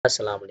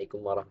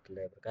Assalamualaikum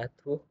warahmatullahi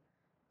wabarakatuh.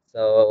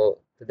 So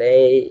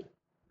today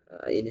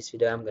in this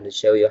video I'm going to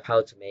show you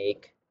how to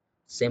make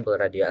simple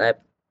radio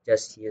app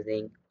just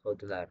using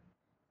Kodular.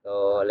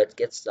 So let's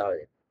get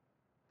started.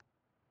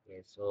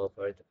 Okay, so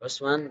for the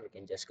first one we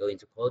can just go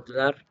into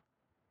Kodular.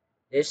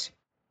 This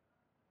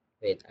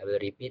wait I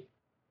will repeat.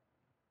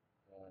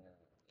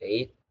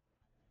 Wait.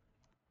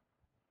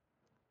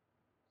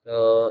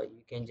 So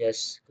you can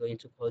just go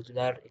into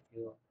Kodular if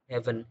you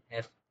haven't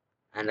have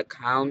an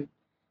account.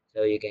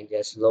 So you can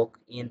just log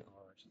in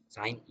or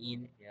sign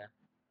in. Yeah,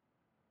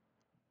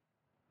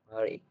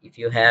 or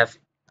if you have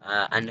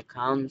an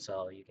account,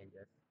 so you can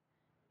just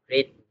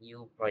create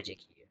new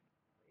project here.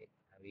 Wait,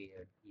 I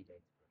will do that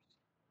first.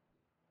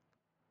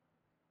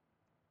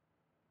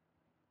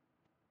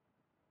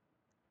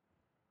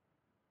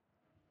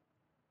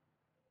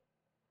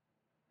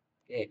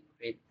 Okay,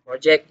 create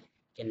project.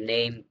 You can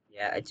name.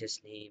 Yeah, I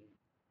just name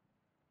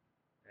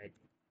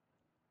radio.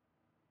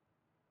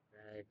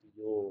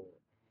 Radio.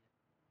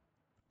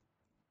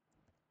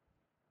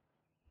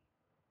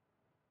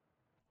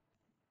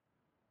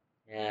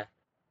 Yeah,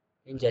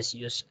 you can just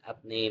use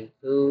app name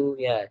too.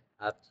 Yeah,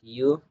 up to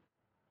you.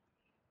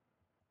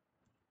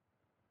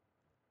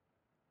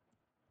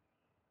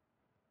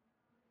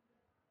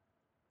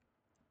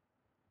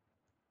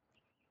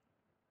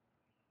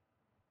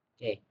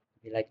 Okay,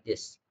 be like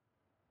this.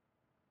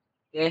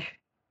 Okay,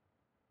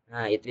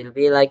 it will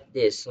be like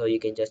this. So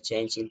you can just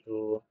change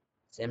into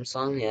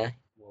Samsung. Yeah,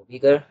 more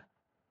bigger.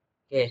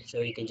 Okay,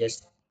 so you can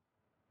just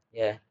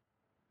yeah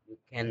you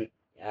can.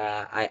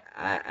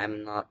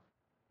 I'm not.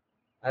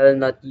 I will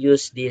not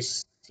use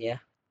this. Yeah.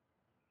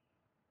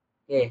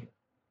 Okay.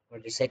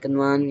 For the second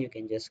one, you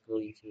can just go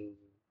into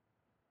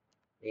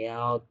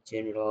layout,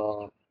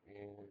 general,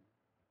 and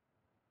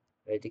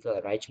vertical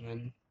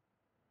arrangement,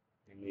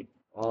 and with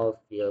all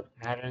field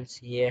patterns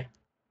here,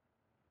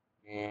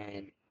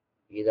 and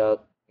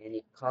without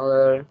any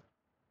color.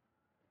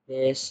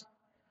 This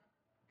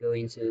go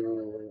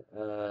into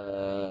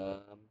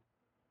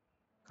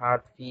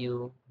card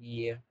view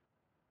here.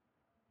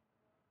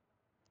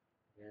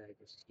 Yeah,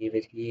 just give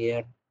it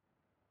here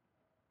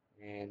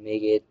and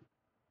make it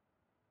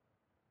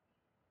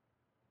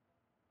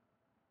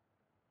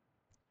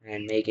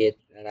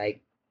like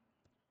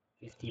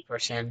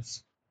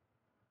 50%.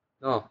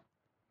 No,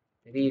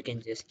 maybe you can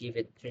just give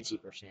it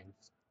 30%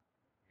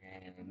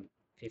 and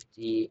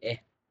 55%.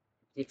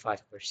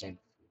 You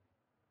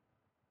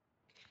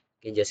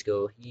can just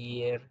go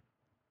here,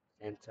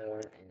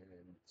 center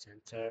and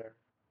center.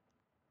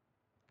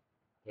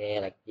 Okay,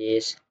 like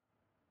this.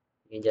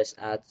 You can just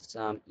add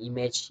some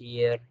image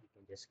here. You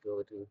can just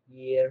go to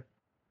here,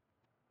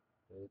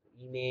 go to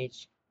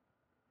image.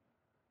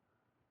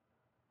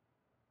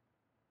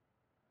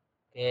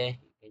 Okay,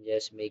 you can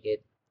just make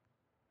it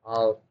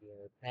all of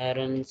your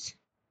patterns.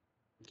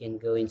 You can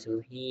go into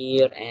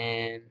here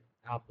and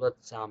upload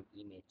some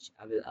image.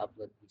 I will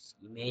upload this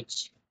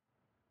image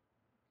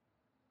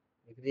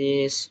like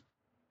this.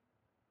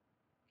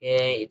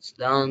 Okay, it's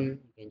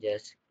done. You can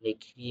just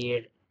click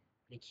here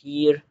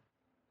to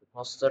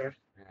poster.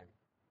 And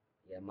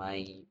yeah,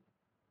 I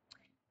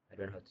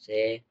don't know how to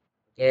say.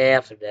 Okay,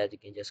 after that you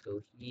can just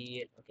go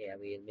here. Okay, I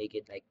will make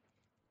it like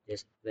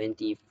just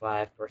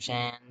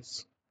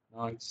 25%.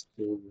 No, it's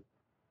too.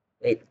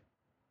 Wait,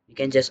 you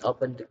can just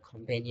open the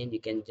companion. You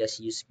can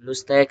just use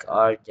BlueStack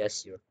or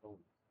just your phone,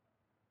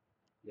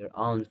 your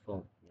own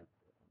phone. Yeah.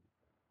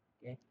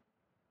 Okay,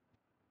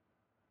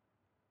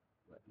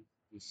 what is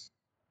this?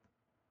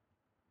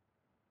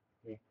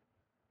 Okay,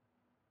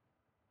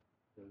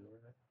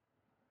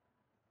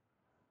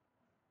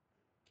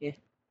 okay,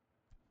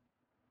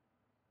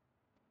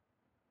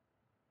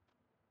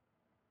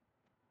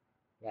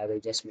 yeah, I will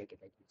just make it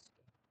like this.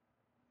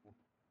 Yeah,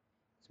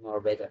 it's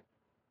more better.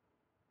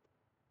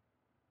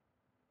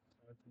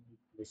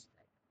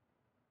 BlueStack.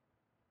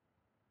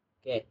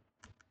 Okay.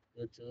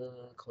 Go to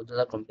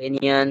Kodular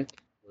companion,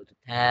 go to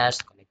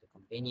task, connect the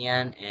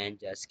companion, and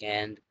just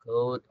scan the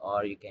code,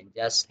 or you can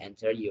just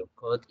enter your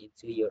code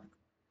into your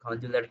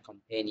Kodular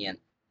companion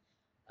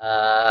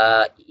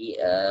on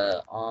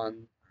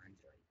Android.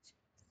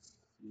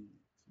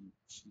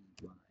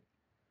 CTGY.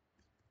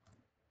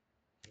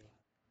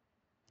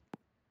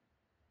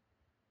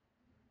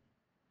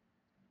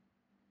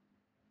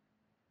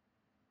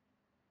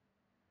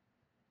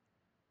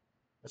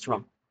 What's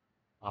wrong?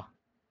 Oh,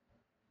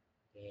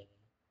 okay.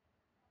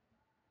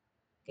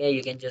 Okay,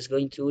 you can just go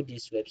into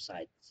this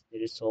website.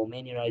 There is so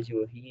many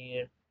radio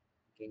here.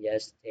 You can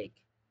just take.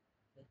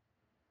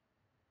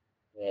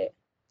 Okay.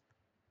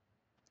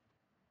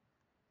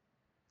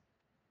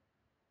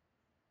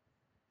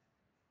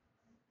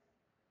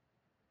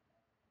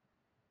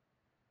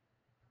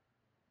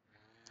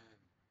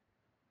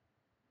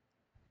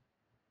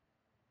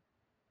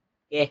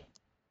 Okay,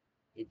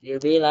 it will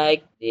be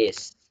like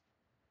this.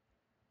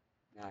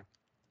 Now,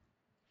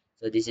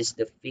 so this is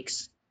the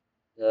fix,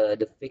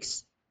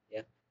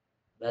 yeah,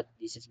 but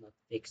this is not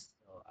fixed,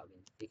 so I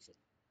will fix it.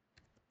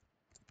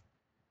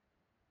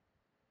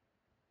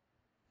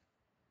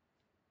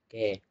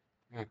 Okay,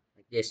 like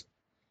this.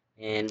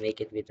 and make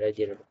it with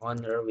radial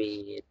corner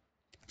with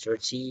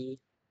 30.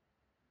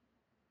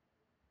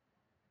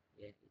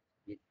 Yeah,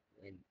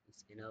 and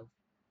it's enough.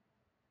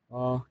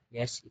 Oh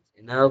yes, it's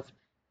enough.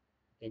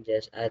 You can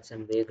just add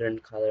some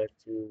background color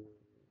to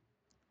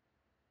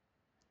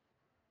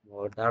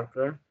more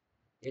darker.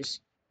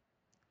 This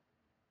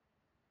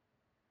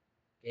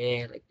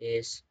okay, like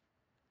this.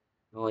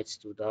 No, it's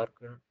too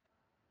darker.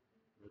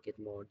 Make it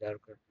more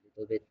darker a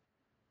little bit.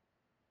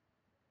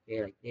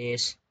 Okay, like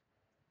this.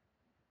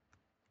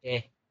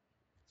 Okay,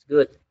 it's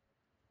good.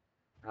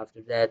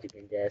 After that, you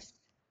can just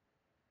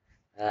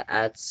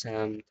add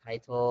some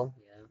title.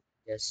 Yeah,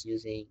 just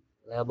using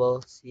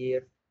labels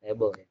here.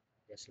 Label, yeah,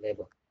 just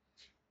label,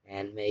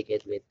 and make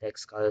it with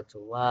text color to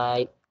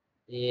white.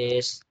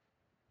 This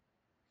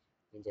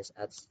you can just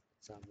add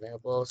some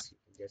labels. You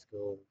can just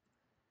go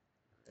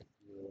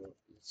you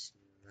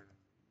Islam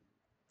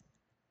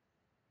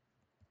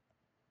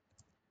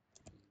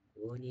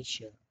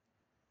Indonesia.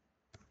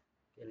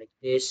 Okay, like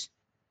this.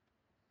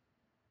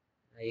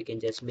 You can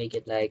just make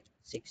it like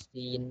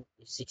 16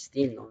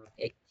 or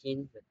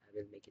 18, but I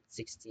will make it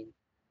 16.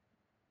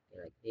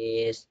 Okay, like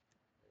this.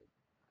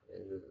 I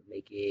will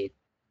make it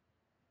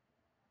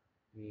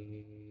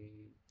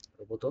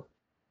Roboto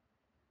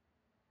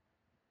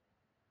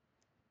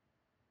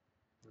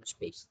on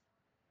space.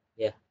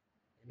 Yeah,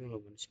 no, no,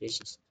 on space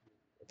is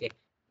okay.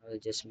 I will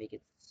just make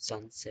it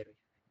sans serif.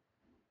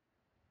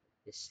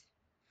 This.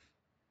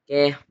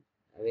 Okay,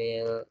 I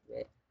will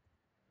wait.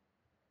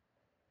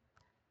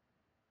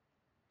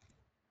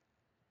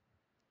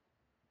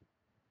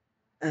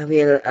 I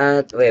will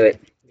add. Wait.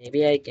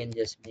 Maybe I can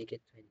just make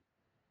it 20.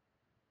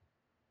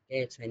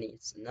 Okay, 20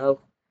 is enough.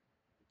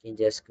 You can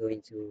just go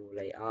into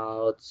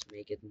layouts,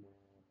 make it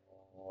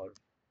more.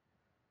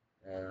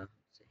 Uh,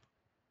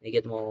 make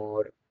it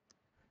more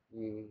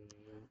mm,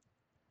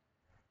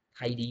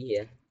 tidy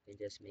here. You can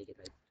just make it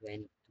like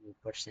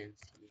 22%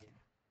 here.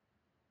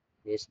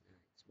 This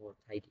it's more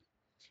tidy.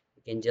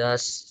 You can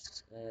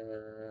just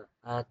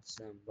add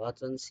some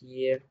buttons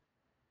here.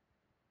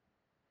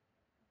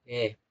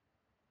 Okay,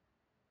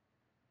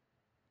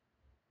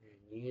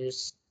 and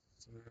use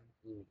some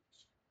image.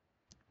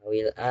 I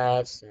will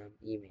add some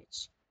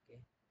image. Okay,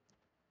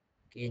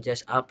 you can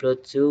just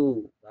upload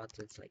two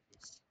buttons like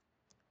this.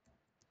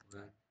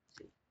 One,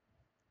 two.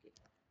 Okay,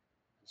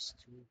 these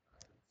two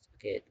buttons.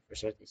 Okay, the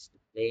first one is the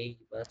play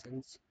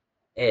buttons,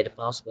 the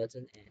pause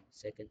button, and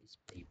second is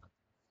play button.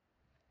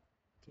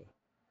 Okay,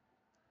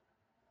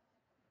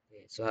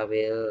 okay. So I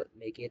will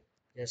make it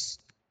just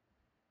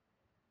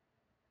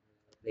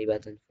play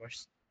button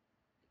first.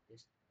 Like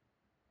this.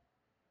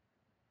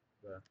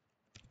 Well,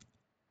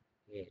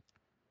 okay,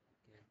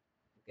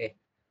 okay.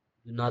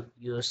 Do not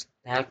use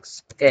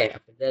tags. Okay,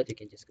 after that you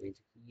can just go into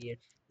here,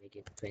 make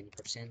it 20%.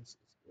 It's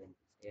going to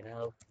stay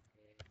out.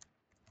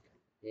 Okay,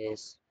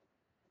 this.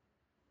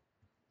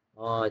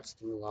 Oh, it's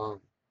too long.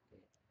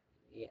 Okay,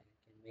 yeah, I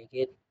can make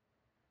it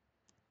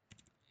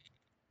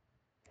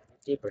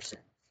 50%.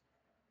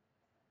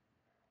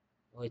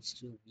 Oh, it's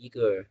too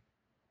bigger.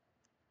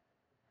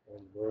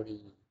 Oh,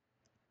 body.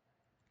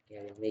 Okay,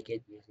 I will make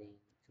it using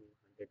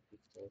 200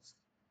 pixels.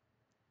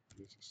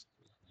 This is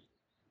 200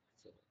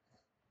 pixels.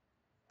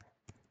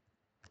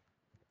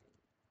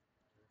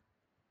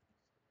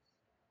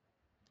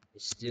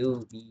 It's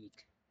too big.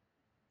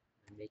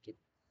 I make it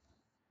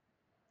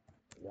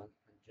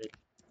 100,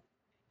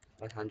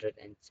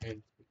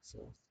 110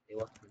 pixels.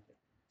 110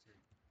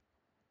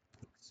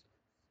 pixels.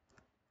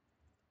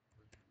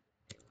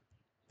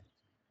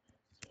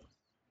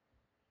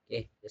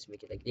 Okay, just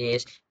make it like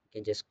this. You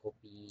can just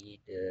copy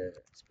the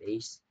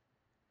space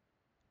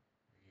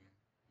and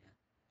yeah,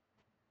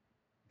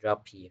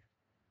 drop here.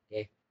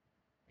 Okay,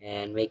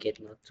 and make it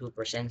not 2%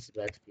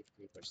 but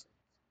 50%.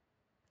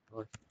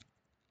 Oh,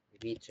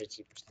 maybe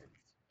 30%.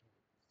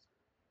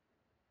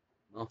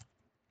 No,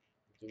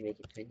 you can make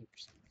it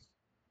 20%.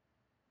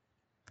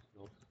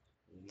 No,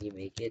 maybe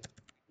make it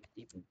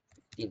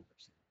 15%.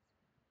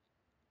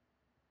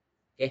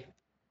 Okay,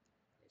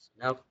 yes.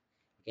 Now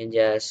you can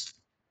just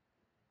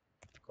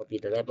copy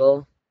the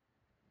label,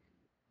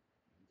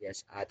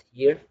 just add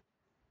here,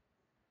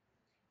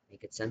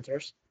 make it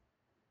centers,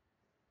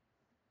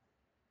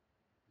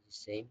 the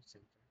same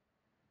center,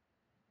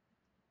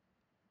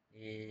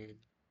 and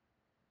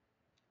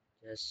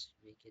just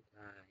make it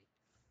like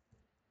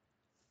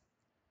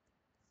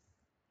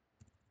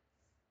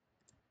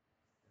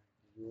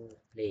you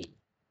play.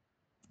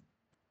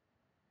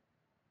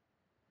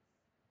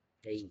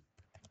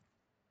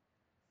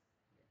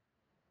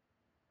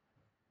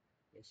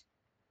 Yes,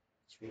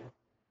 it's real.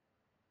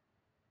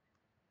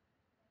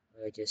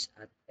 Just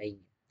add play.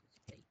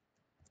 Just play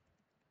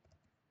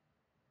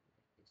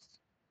this,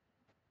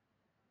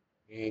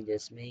 and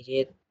just make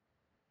it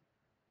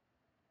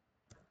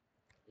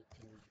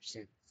 18%.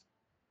 You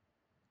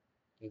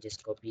can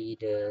just copy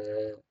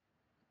the.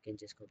 You can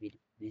just copy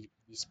the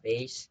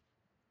space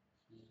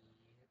here,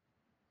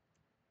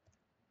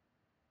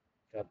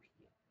 drop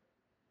here.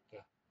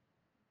 Okay,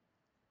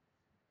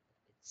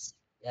 it's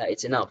yeah,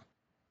 it's enough.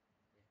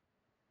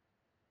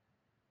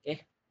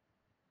 Okay,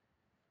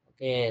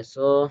 Okay,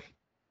 so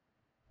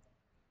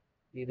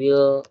we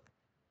will,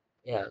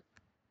 yeah,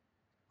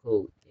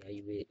 code.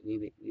 Yeah,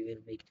 we will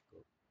make the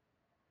code.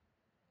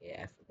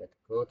 Yeah, I forgot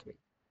the code. Wait.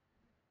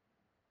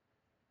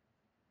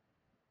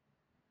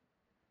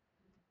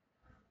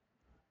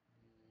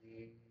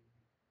 Mm,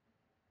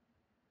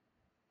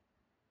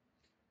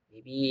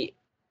 maybe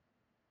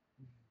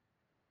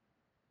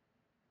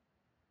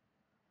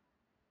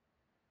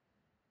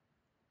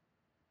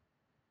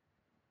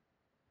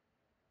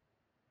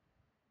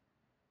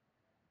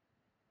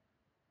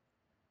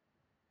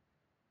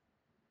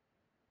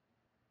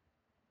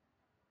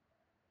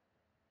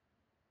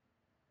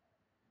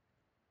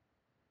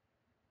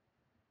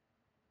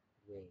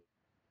wait.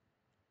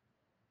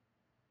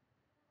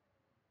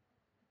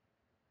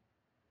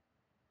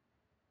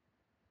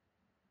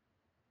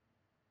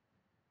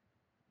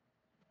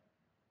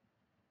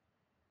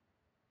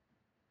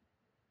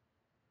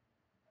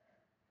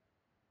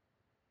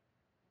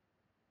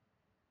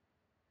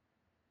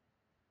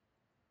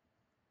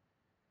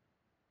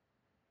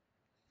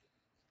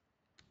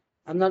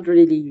 I'm not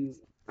really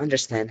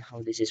understand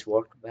how this is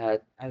work,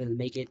 but I will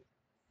make it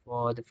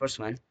for the first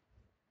one.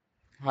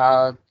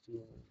 How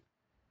to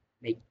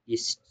make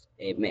this,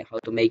 how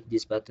to make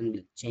this button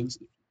will change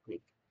if you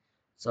click.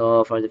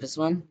 So for the first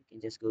one, you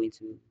can just go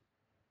into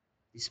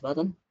this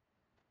button.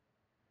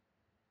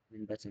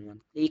 When button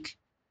one click,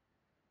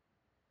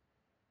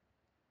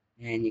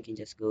 and you can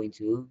just go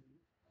into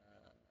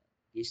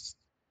this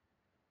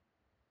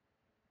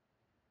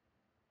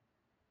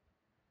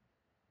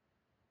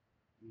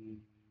mm,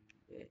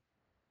 uh,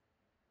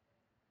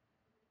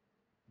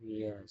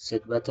 yeah,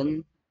 set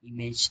button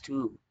image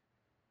 2.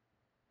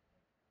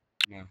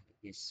 Now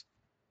this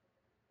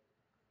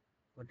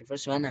for the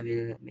first one, I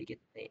will make it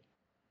play.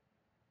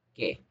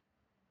 Okay,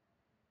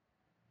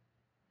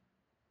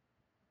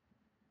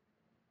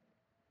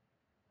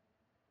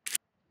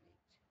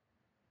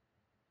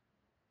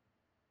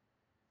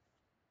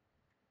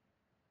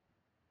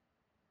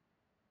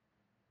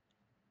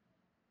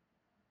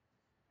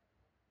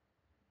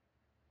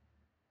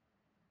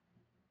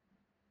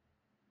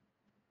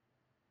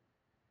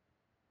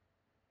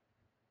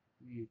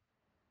 mm.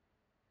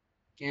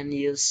 Can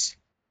use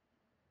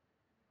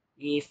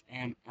if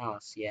and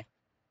else. Yeah,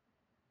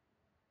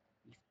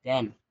 if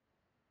then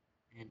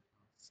and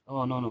else.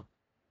 Oh no no,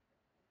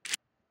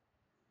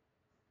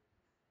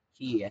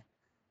 here.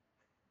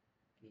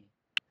 Okay.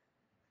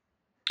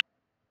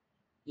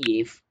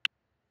 If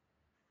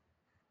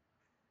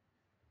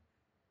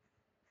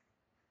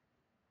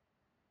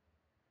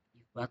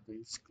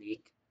buttons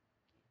click.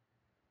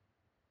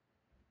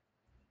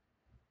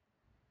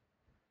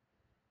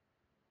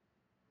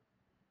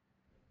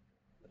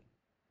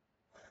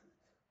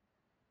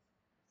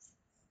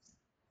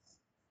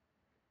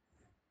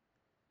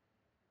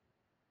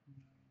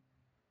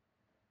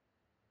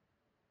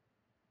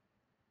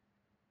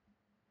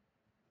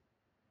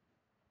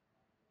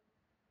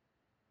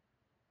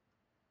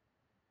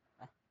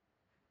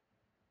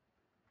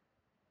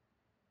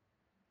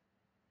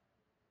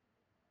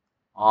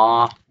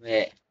 Oh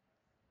wait,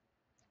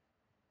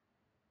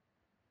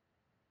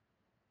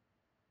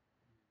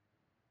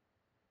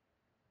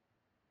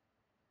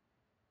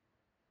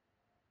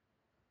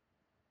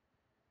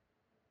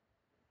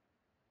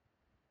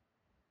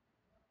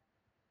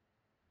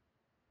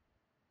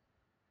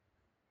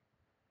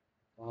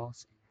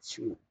 false and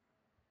true.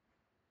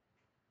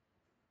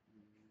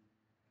 Mm,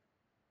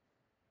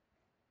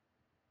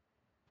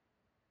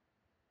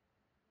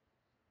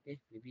 okay,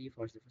 maybe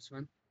for the first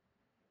one,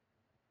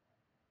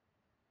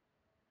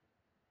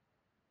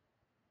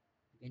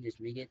 you can just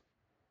make it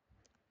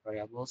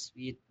variables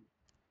with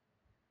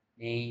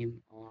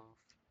name of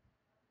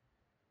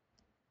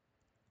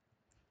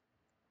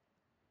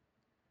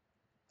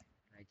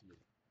radio.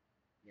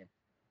 Yeah,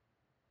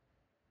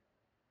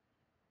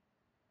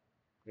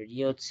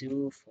 radio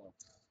to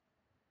false.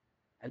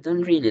 I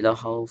don't really know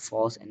how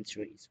false and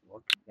true is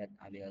work, but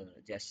I will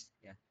just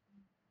yeah.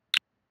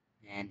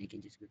 And you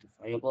can just go to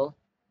variable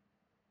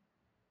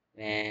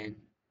when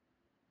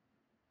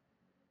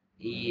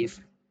if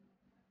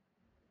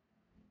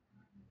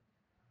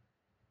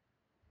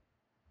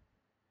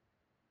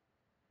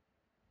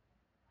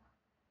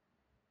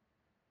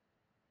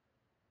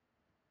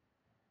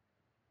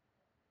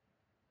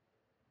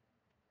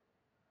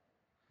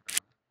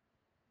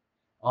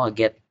oh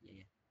get yeah,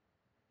 yeah.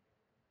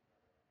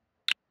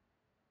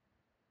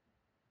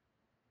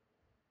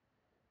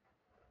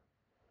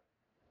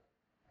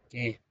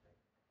 Okay,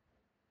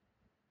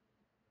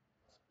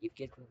 you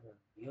get the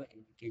video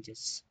and you can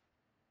just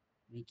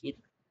make it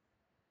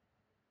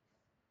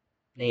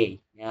play.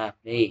 Yeah,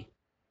 play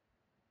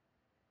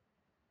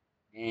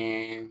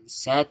and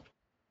set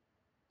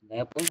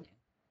level.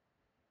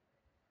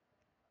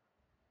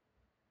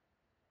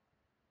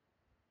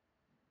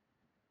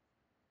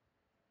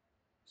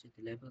 Set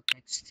the level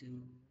text to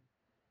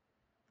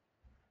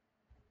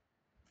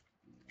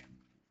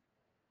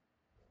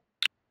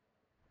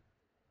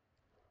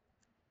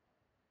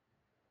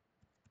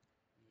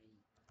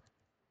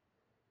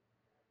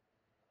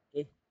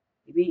okay.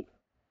 Maybe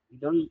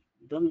You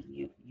don't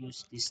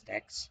use this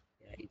text.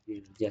 Yeah, it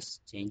will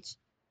just change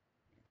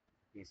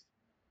this.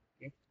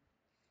 Okay.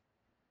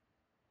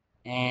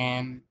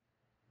 And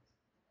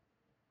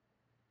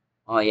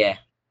oh yeah,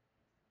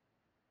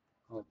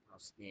 hold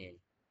pause there.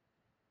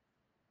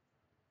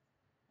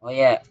 Oh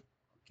yeah,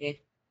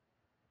 okay.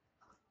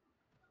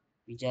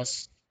 We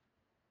just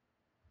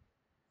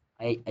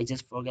I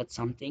just forgot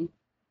something. You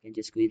can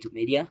just go into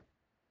media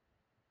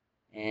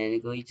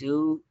and go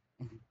into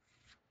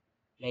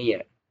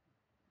player.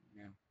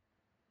 Now,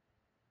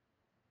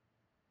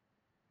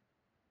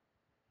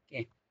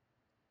 okay,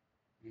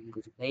 and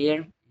go to player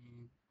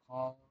and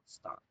call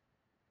start.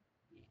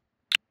 Yeah.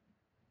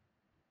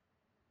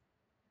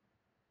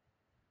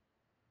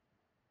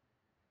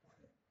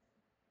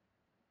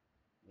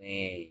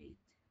 Wait,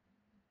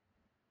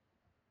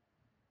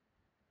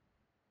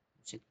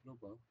 set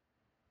global.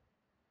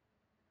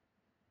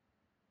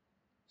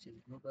 Set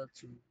global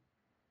to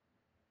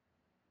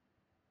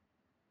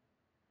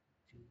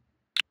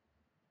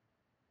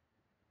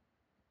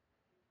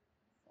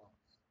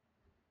false.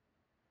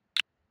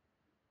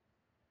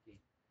 Okay,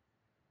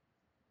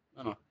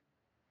 no no,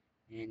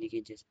 and you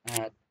can just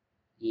add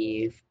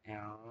if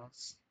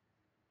else.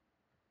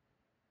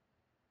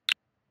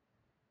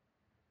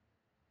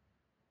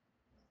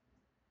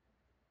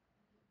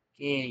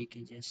 Okay, you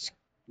can just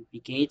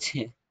duplicate.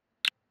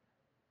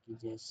 You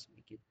just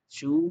make it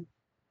true.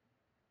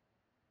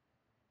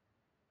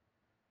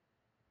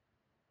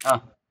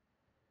 Ah,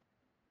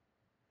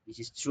 this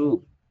is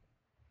true.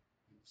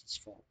 This is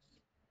false.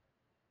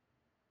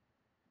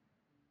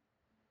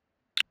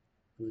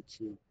 Go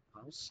to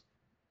house,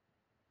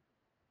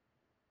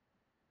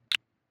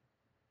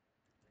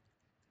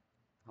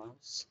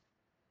 house,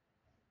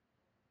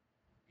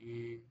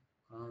 and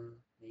call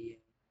player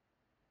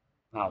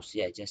pause.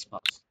 Yeah, just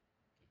pause.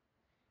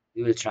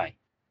 We will try.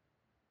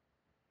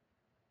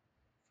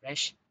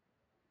 Fresh.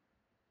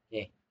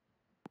 Okay,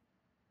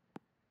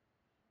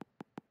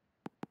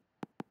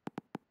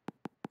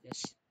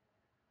 just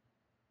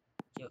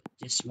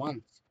just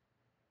once.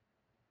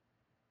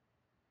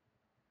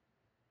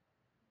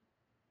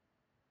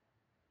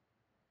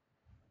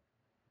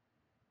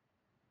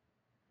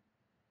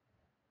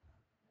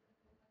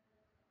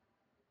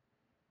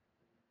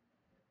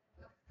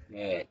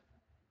 Good.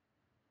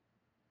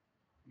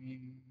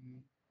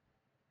 Mm,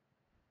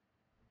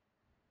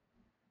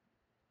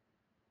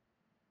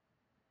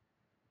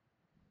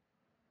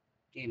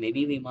 okay,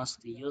 maybe we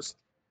must use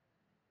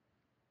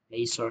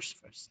play source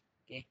first.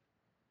 Okay,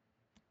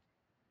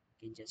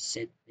 you can just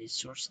set the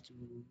source to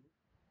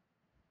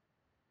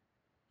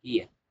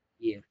here,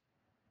 here.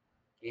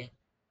 Okay,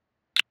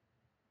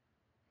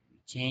 we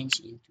change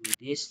into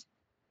this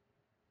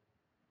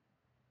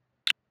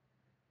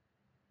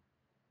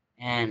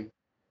and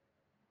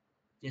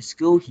just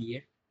go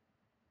here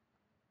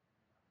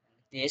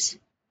like this.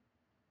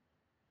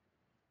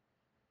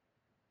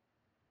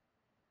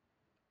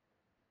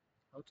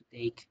 How to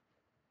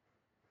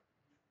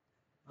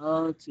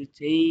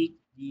take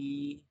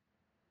the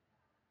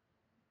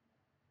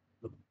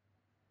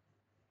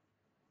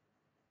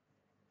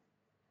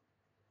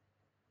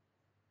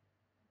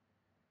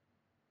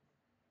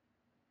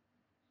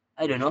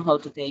I don't know how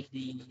to take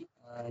the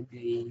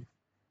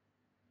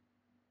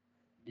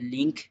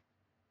link,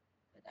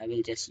 but I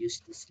will just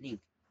use this link.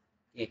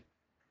 Okay,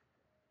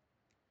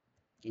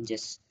 you can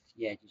just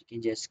yeah you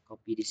can just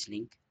copy this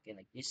link. Okay,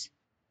 like this.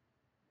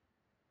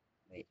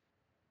 Wait,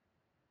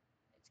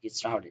 let's get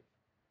started.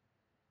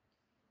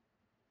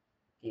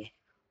 Okay.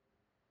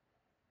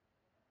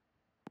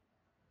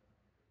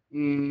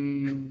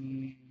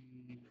 Mm,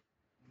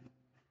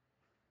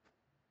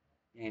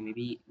 yeah,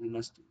 maybe we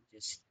must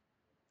just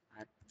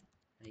add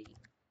like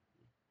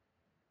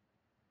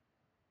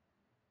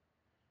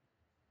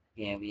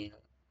yeah we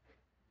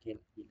can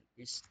be like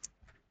this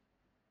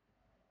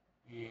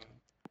and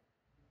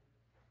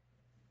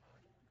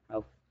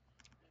oh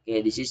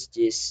okay this is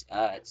just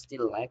it's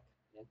still like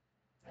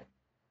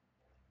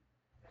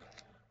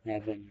yeah,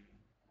 haven't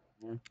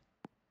no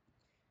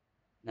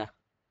nah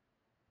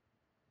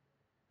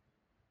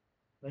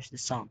where's the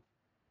song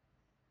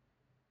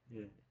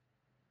yeah.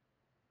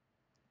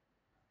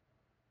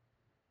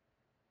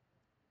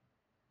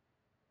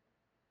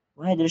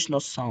 Why there's no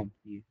sound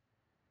here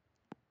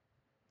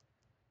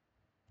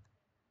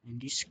and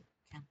this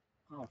can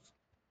pause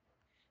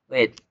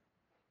wait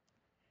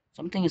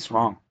something is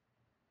wrong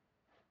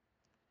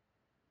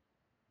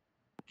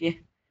okay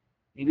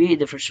maybe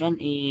the first one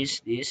is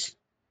this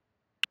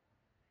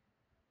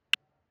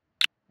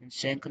and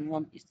second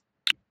one is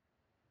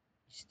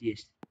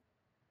this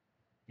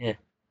yeah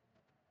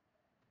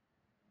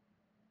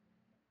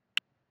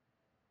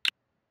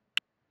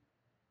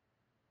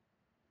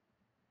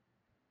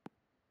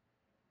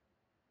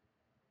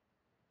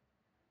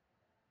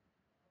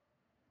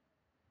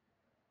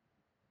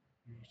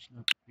it's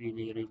not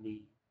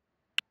really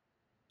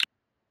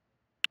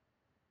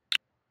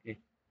okay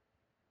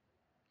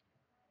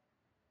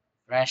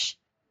fresh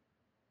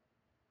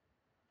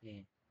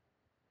okay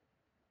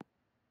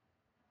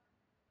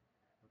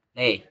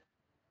play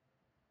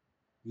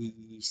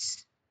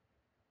Please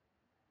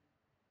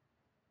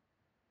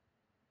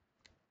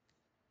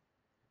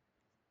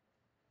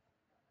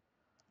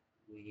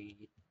wait,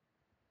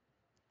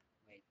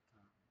 wait.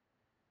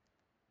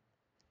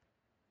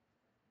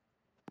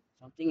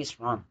 Something is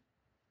wrong.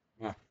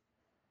 Yeah,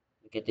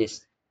 look at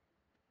this.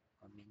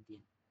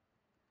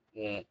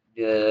 Companion.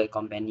 The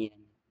companion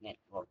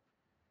network.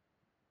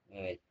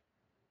 Wait,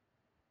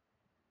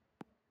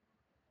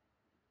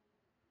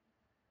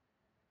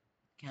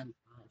 can't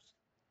pause.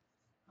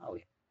 Oh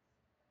wait,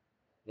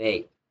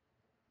 wait.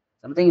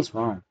 Something is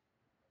wrong.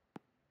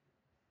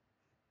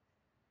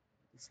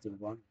 It's the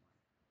wrong.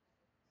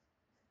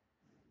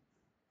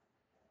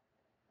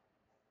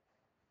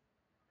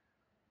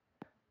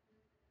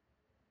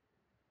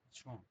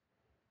 What's wrong?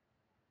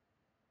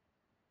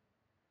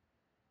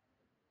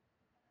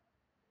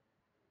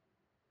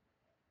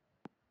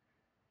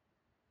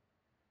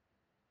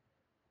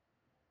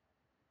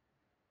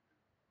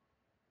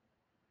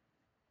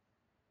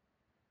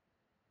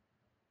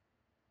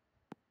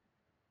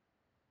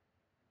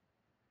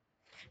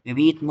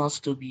 Maybe it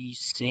must to be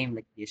same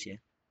like this. Yeah.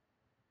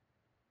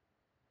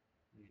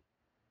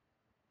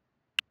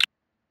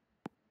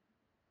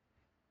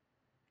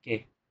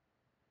 Okay.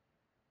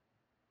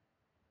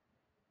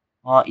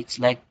 Oh, it's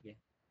like yeah.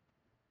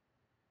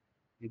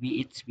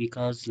 Maybe it's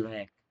because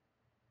like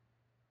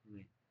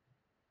wait,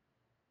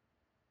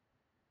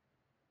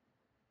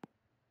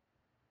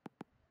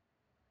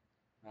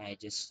 I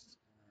just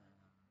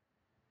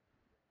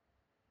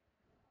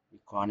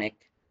reconnect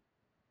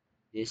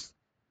this.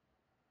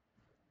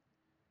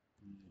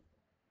 Mm,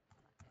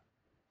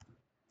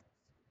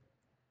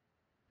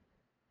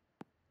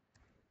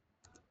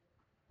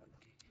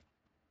 okay.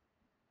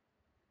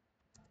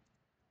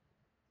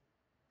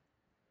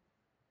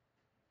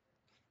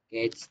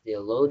 Okay, it's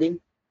still loading.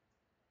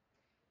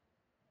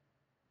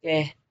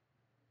 Okay.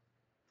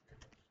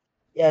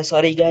 Yeah,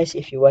 sorry guys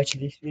if you watch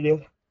this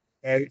video.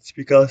 It's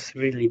because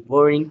really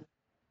boring.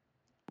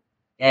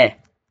 Yeah.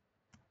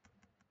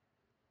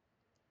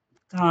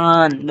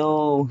 Can't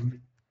no.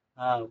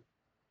 How?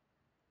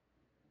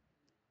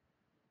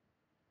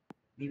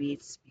 Maybe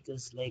it's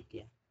because like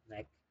yeah,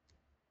 like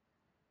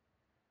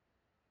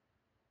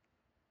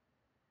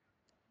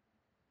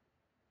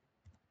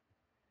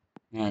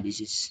yeah, this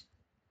is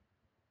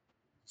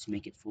let's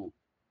make it full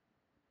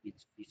with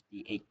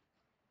 58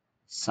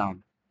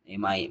 sound.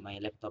 My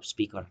laptop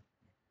speaker.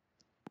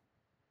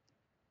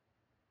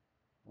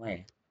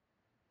 Why?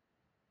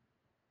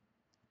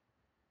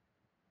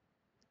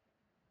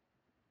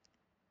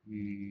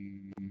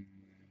 Mm,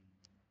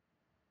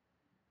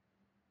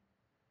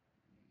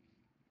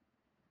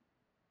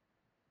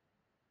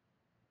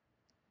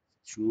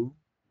 true.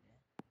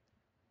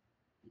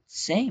 It's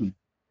same.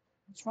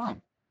 What's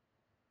wrong?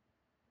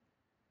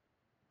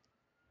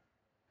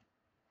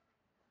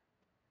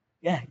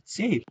 Yeah, it's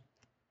same.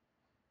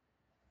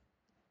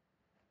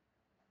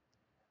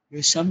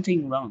 There's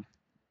something wrong.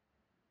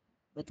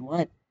 But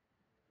what?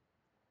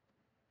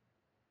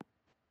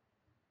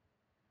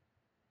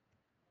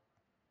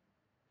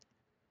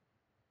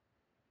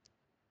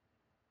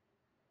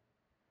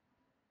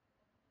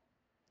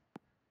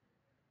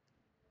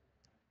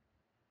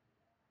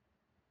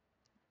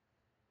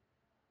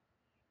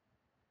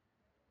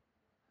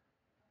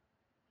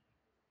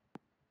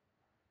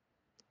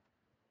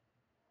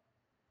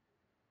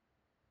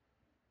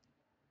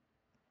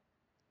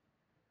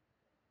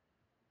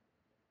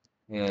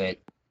 Wait.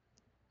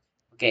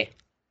 Okay.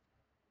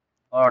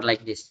 Or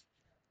like this.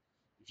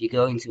 If you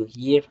go into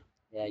here,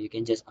 yeah, you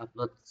can just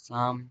upload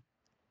some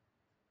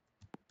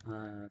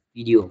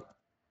video.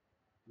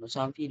 Not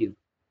some video,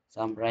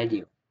 some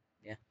radio.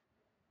 Yeah.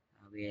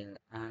 I will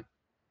add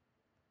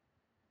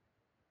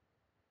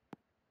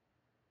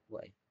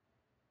what?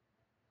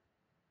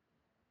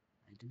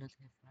 I do not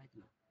have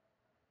radio.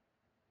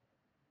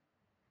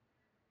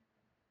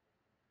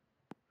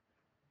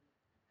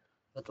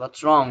 But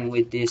what's wrong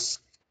with this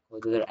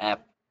Kodular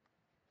app?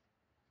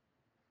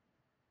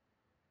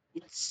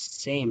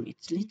 It's same.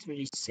 It's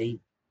literally same.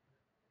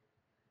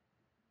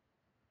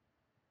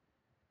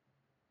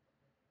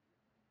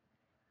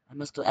 I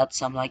must to add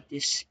some like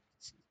this.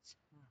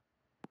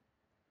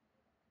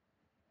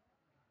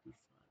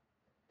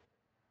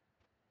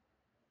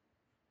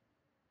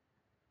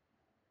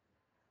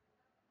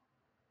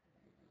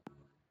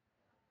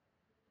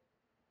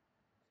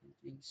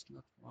 Something's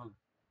not wrong.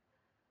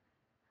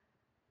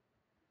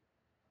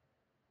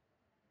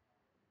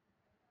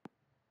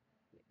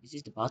 This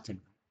is the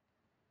button.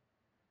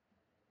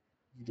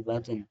 This is the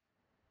button.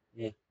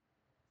 Yeah.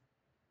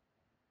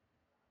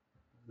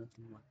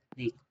 Button one.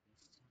 Click.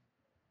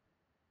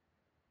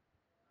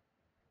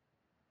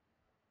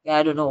 Yeah,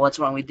 I don't know what's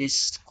wrong with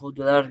this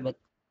Kodular, but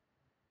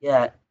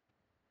yeah,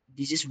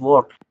 this is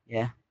work.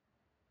 Yeah.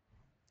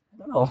 I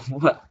don't know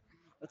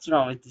what's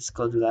wrong with this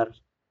Kodular.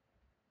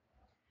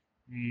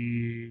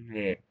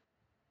 Yeah.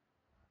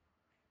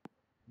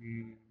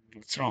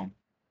 What's wrong?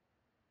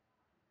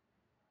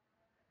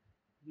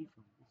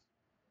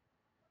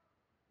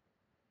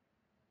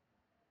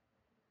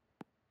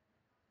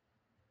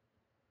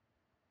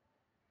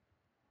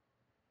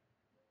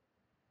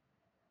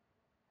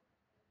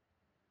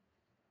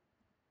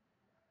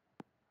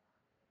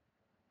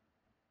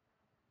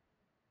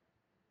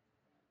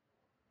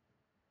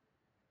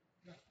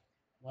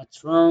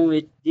 What's wrong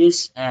with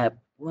this app?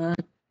 What?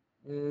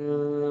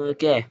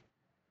 Okay,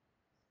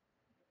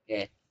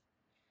 okay.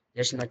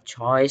 There's no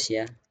choice,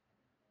 yeah.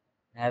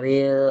 I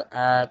will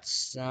add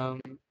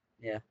some,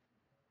 yeah,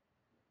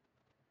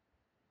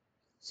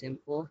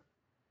 simple.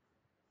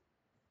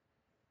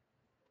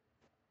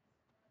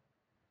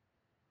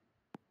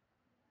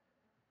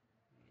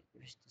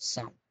 Where's the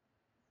sound?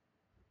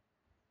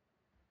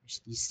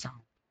 Where's the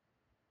sound?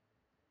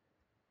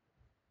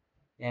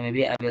 Yeah,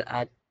 maybe I will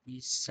add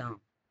this sound.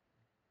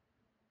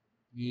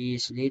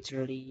 This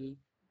literally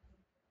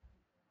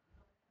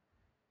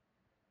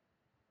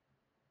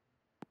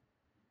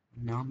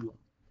number.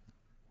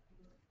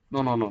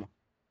 No, no, no, no.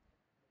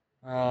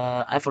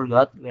 I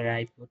forgot where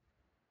I put.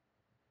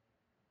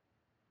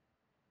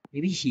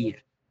 Maybe here.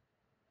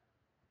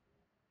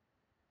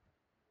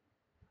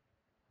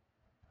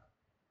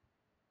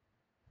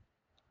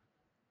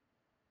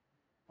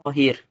 Oh,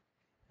 here.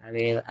 I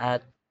will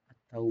add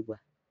Atauba.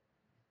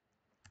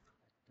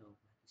 Atauba.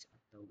 Is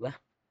Atauba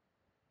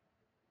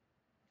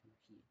to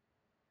here.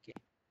 Okay.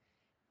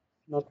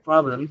 No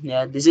problem.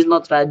 Yeah, this is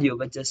not radio,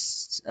 but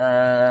just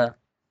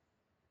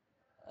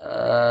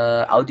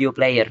audio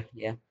player.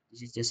 Yeah,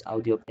 this is just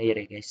audio player,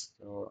 I guess.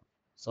 So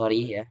sorry.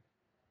 Yeah,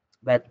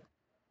 but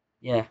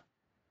yeah.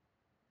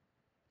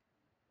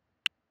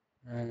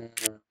 Uh,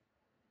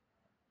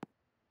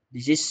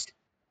 this is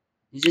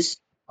this is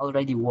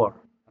already war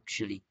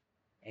actually,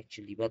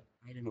 but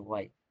I don't know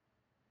why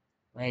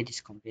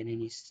this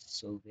companion is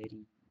so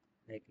very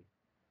like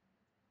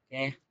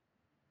okay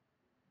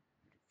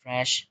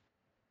fresh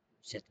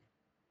reset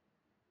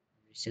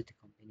reset the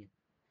companion.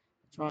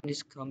 What's wrong with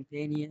this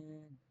companion?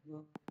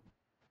 No.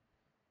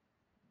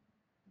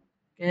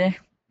 Okay.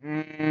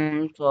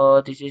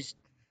 So this is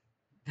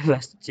the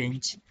last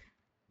change.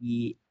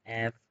 E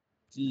F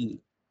T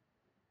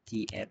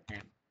T F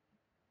M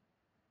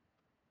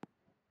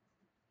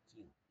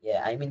Q.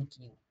 Yeah, I mean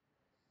Q.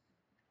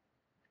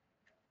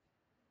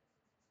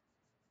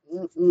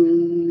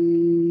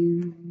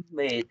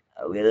 Wait,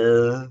 I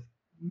will.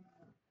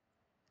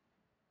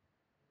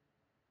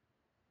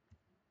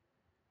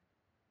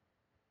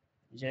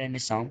 Is there any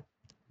sound?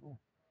 Oh,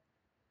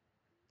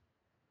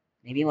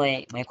 maybe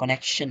my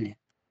connection. Yeah.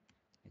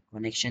 My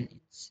connection.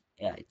 It's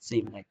yeah. It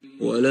seems like.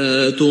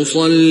 ولا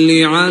تصل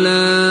على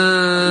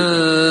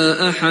I'll be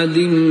back. أحد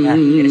Yeah,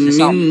 there is a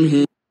sound.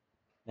 منهم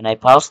When I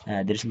pause,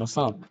 there is no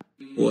sound.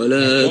 Yeah,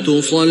 ولا okay.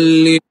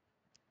 تصل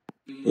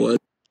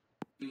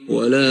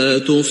ولا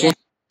تصل Yeah,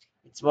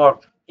 it's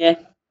work. Yeah,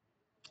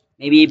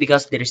 maybe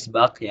because there is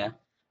bug. Yeah,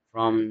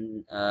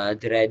 from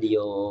the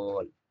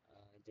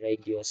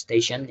radio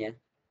station. Yeah,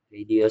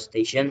 radio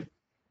station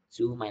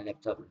to my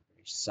laptop.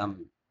 There's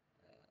some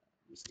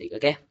mistake.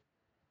 Okay,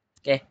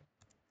 okay,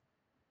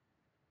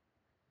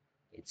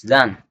 it's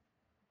done.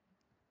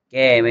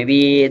 Okay,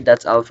 maybe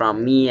that's all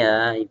from me.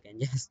 You can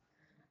just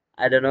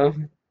I don't know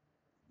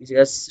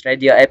because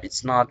radio app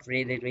it's not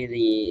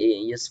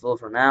really useful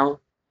for now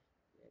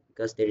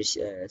because there is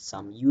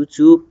some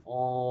YouTube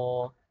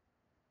or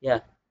yeah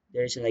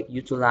there's like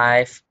YouTube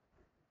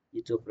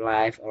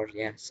Live or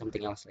yeah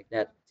something else like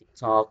that.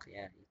 TikTok,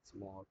 yeah, it's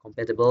more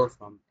compatible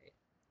from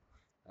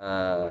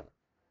uh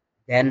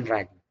than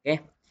radio. Okay,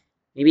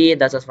 maybe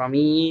that's all from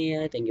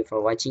me. Thank you for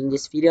watching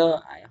this video.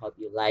 I hope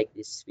you like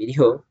this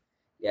video.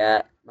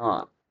 Yeah,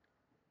 no,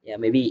 yeah,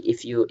 maybe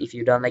if you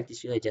don't like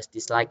this video, just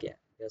dislike it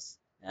because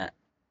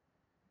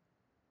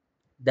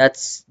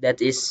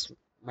that is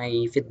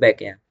my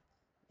feedback. Yeah.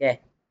 Okay,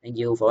 thank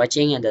you for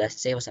watching and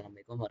say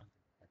wassalamualaikum warahmatullahi